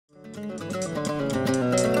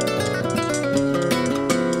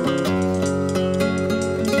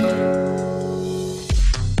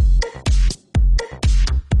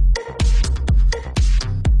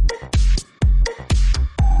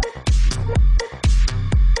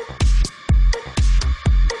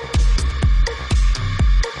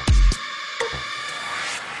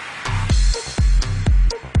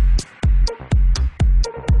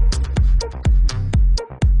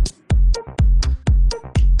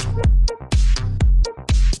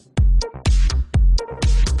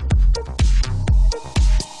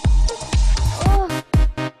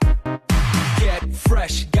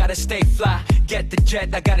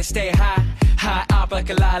jet, I gotta stay high. High up like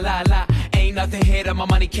a la la la. Ain't nothing here that my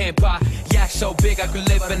money can't buy. Yak so big I could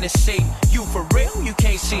live in the sea. You for real? You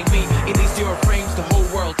can't see me. In these zero frames, the whole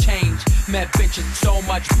world changed. Mad bitches, so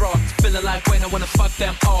much fraud. Feeling like when I wanna fuck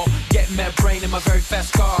them all. Get mad brain in my very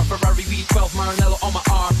fast car. Ferrari V12 Maranello on my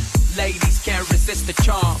arm. Ladies can't resist the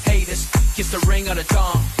charm. Haters, kiss the ring of the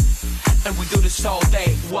dawn. And we do this all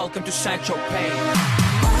day. Welcome to Sancho Pay.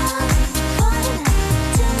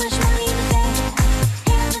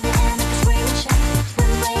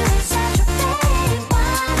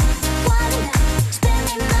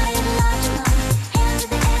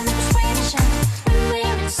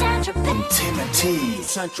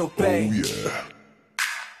 Sancho Bay. Oh, yeah.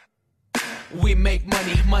 We make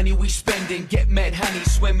money, money we spending. Get mad honey,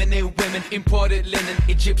 swimming in women. Imported linen,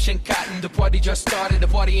 Egyptian cotton. The party just started, the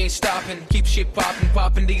party ain't stopping. Keep shit popping,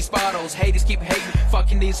 popping these bottles. Haters keep hating,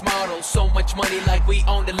 fucking these models. So much money like we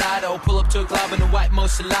own the lotto. Pull up to a club in a white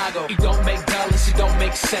Moselago. It don't make dollars, it don't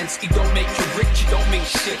make sense. It don't make you rich, it don't mean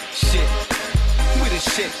shit, shit. We the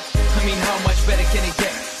shit, I mean how much better can it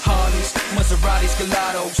get? Harleys, Maseratis,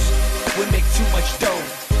 Gelatos. We make too much dough,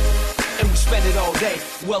 and we spend it all day.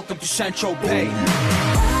 Welcome to Sancho Bay.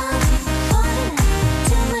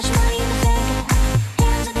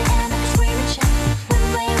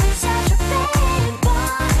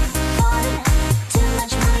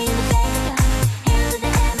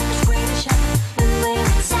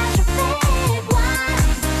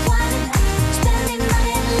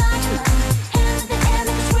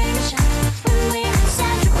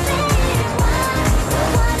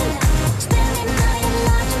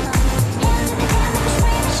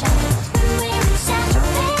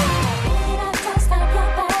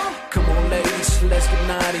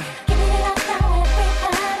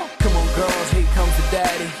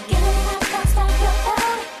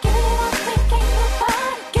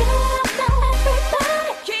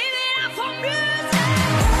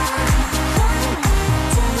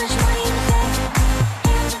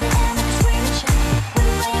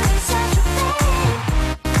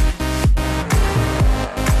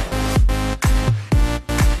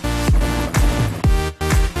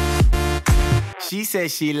 She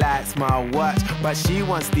says she likes my watch, but she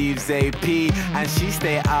wants Steve's AP. And she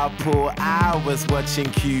stay up all hours watching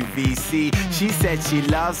QVC. She said she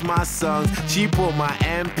loves my songs, she bought my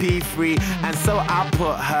MP3. And so I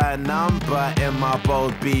put her number in my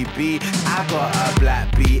bold BB. I got a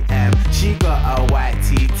black BM, she got a white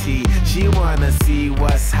TT. She wanna see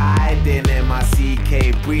what's hiding in my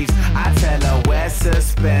CK briefs. I tell her wear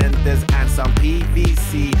suspenders and some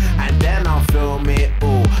PVC, and then I'll film it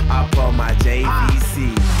all up on my JVC.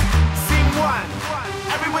 Scene one,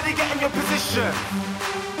 everybody get in your position.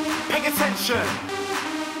 Pay attention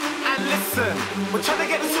and listen. We're trying to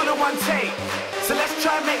get this all in one take, so let's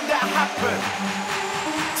try and make that happen.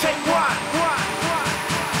 Take one,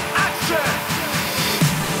 action.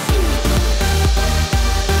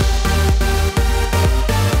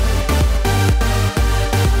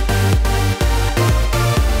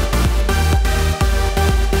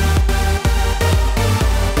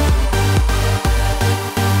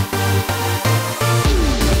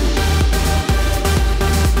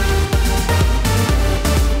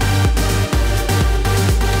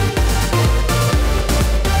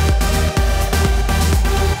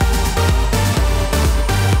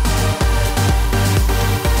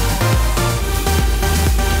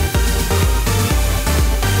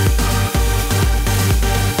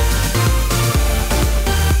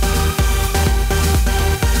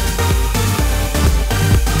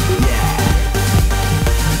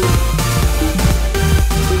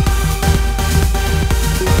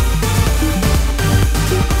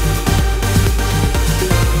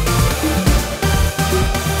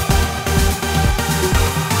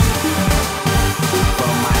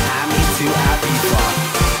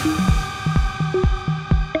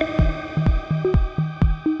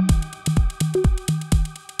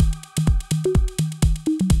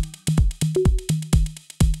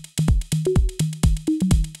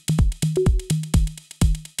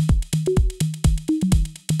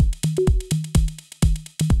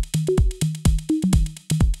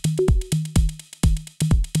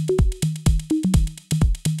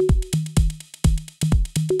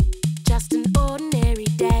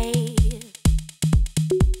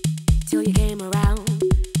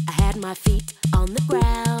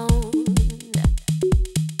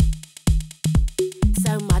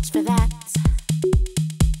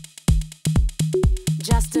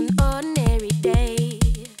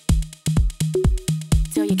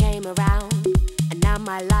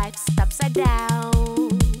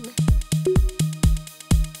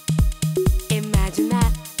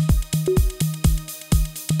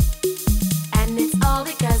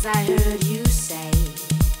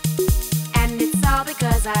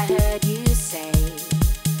 because I heard you say,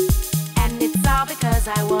 and it's all because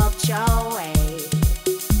I walked your way.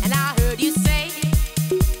 And I heard you say,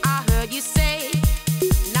 I heard you say,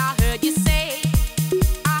 and I heard you say,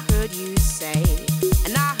 I heard you say,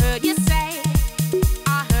 and I heard you say,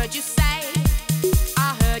 I heard you say,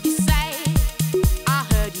 I heard you say, I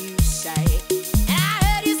heard you say, and I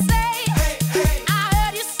heard you say, I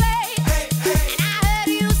heard you say, and I heard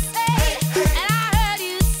you say, and I heard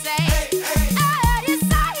you say, I heard you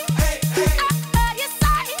say, I heard you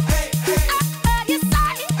say, I heard you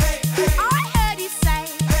say, I heard you say,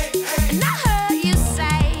 and I heard you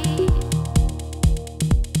say.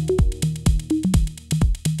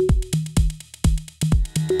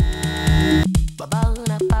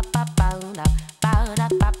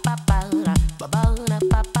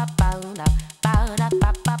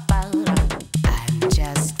 I'm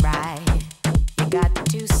just right. You got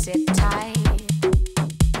to sit tight.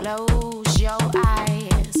 Close your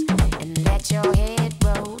eyes and let your head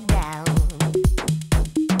roll down.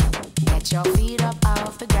 Get your feet up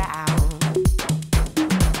off the ground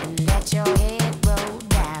and let your head roll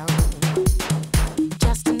down.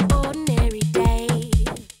 Just an ordinary day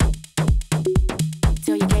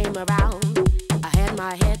till you came around. I had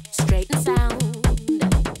my head straight and sound.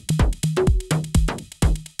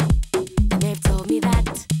 And they've told me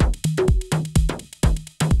that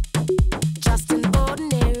just an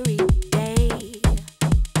ordinary day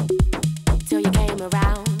till you came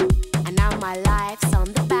around. And now my life's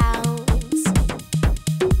on the bounce.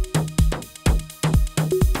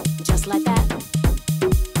 Just like that.